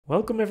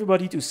Welcome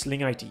everybody to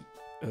SlingIT,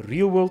 a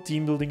real-world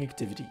team building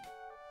activity.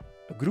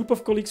 A group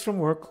of colleagues from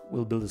work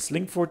will build a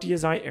Sling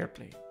 40SI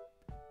airplane.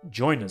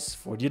 Join us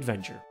for the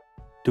adventure.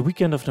 The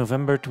weekend of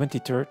November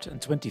 23rd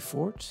and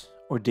 24th,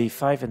 or day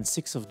 5 and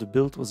 6 of the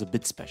build, was a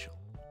bit special.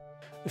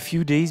 A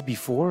few days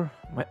before,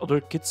 my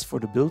other kits for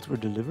the build were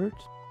delivered.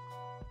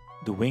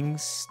 The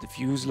wings, the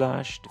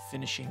fuselage, the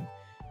finishing,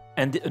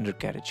 and the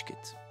undercarriage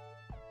kit.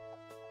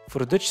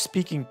 For a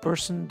Dutch-speaking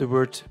person, the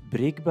word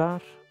breekbaar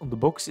on the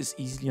box is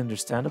easily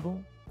understandable.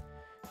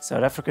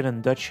 South African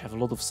and Dutch have a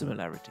lot of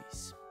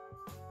similarities.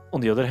 On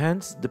the other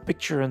hand, the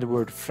picture and the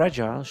word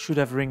fragile should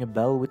have ring a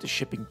bell with the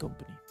shipping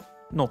company.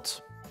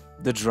 Not.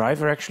 The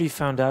driver actually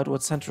found out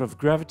what center of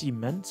gravity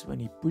meant when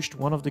he pushed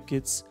one of the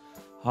kits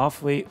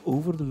halfway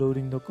over the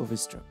loading dock of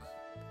his truck.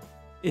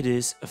 It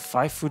is a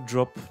 5-foot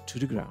drop to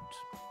the ground.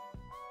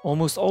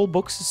 Almost all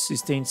boxes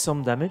sustained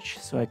some damage,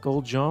 so I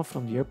called Jean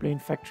from the airplane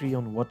factory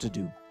on what to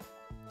do.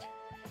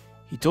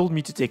 He told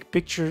me to take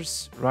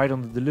pictures, write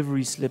on the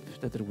delivery slip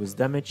that there was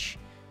damage,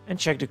 and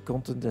check the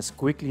content as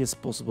quickly as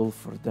possible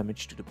for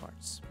damage to the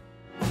parts.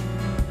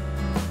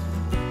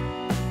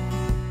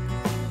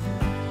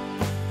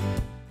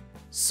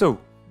 So,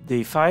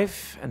 day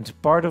 5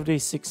 and part of day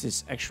 6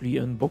 is actually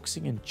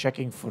unboxing and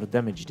checking for a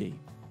damage day.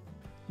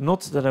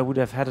 Not that I would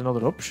have had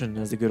another option,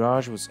 as the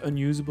garage was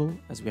unusable,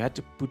 as we had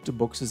to put the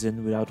boxes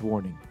in without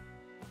warning.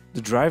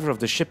 The driver of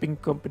the shipping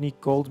company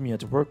called me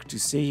at work to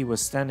say he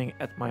was standing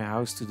at my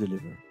house to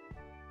deliver.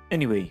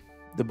 Anyway,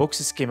 the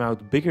boxes came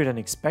out bigger than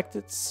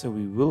expected, so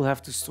we will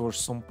have to store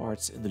some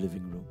parts in the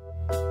living room.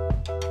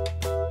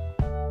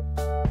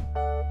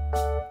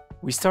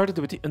 We started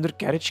with the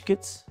undercarriage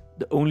kit,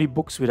 the only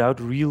box without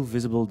real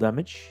visible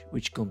damage,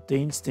 which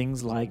contains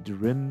things like the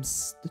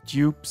rims, the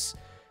tubes,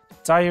 the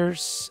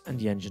tires and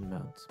the engine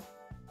mount.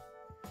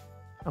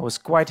 I was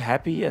quite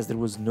happy as there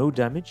was no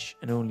damage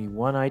and only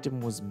one item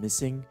was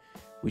missing,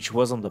 which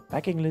was on the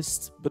packing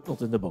list but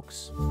not in the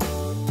box.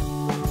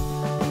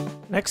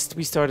 Next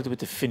we started with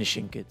the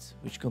finishing kit,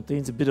 which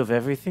contains a bit of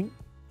everything.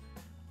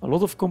 A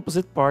lot of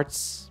composite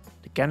parts,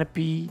 the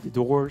canopy, the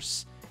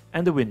doors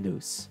and the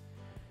windows,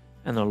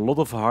 and a lot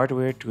of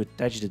hardware to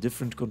attach the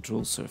different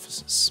control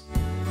surfaces.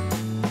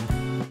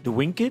 The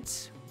wing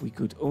kit we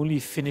could only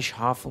finish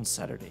half on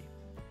Saturday,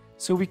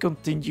 so we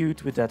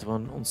continued with that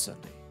one on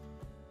Sunday.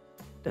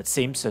 That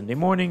same Sunday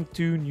morning,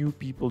 2 new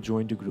people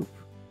joined the group,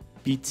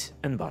 Piet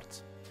and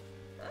Bart.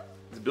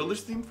 It's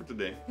Builders team for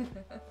today.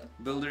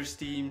 Builders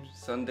team,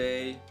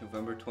 Sunday,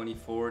 November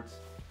 24th.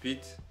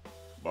 Piet.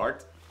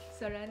 Bart.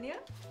 Saranya.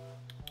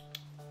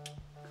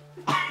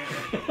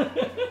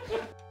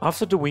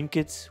 After the wing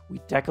kit, we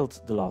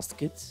tackled the last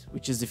kit,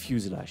 which is the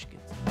fuselage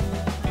kit.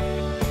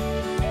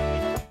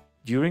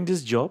 During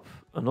this job,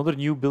 another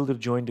new builder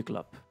joined the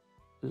club,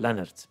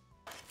 Leonard.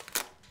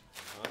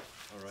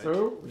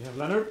 So, we have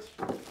Leonard.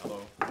 Hello.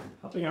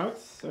 Helping out.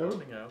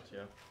 Helping out,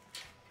 yeah.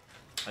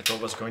 I thought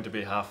it was going to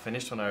be half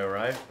finished when I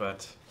arrived,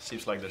 but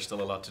seems like there's still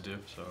a lot to do,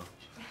 so...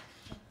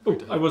 Oh,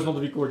 I was not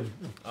recording.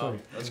 Oh, sorry. Oh,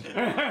 that's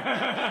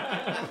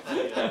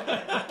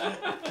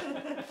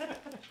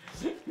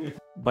good.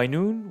 By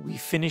noon, we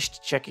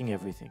finished checking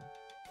everything.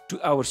 To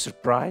our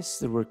surprise,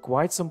 there were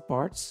quite some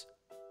parts,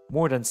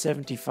 more than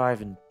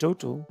 75 in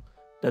total,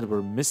 that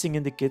were missing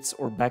in the kits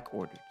or back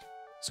ordered.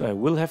 So I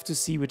will have to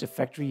see with the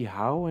factory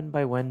how and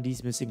by when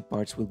these missing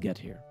parts will get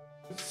here.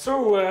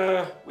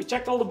 So, we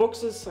checked all the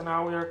boxes and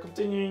now we are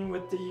continuing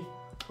with the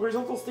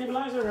horizontal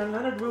stabilizer and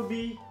Leonard will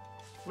be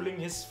pulling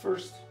his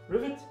first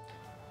rivet.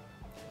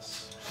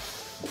 Yes.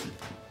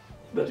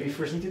 But we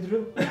first need to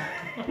drill.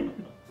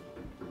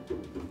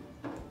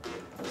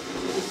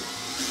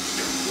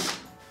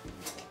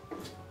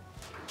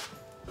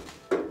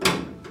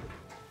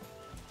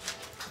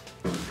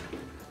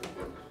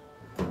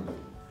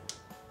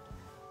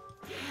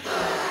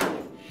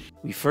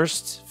 We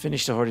first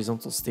finished the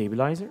horizontal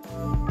stabilizer.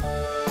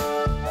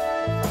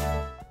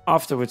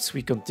 Afterwards,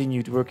 we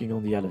continued working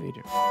on the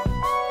elevator.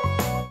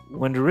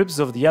 When the ribs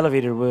of the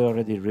elevator were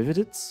already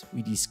riveted,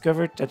 we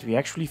discovered that we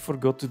actually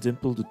forgot to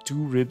dimple the 2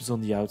 ribs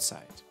on the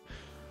outside.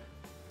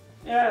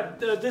 Yeah,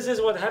 this is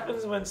what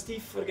happens when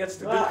Steve forgets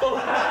to dimple.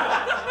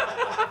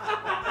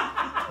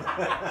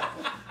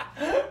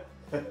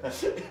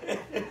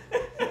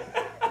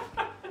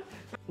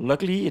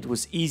 Luckily, it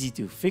was easy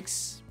to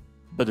fix,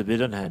 but a bit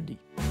unhandy.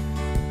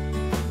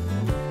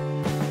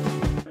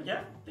 Yeah,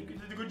 I think you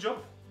did a good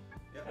job.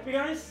 Yep. Happy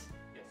guys?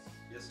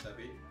 Yes,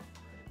 happy.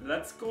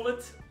 Let's call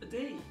it a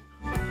day.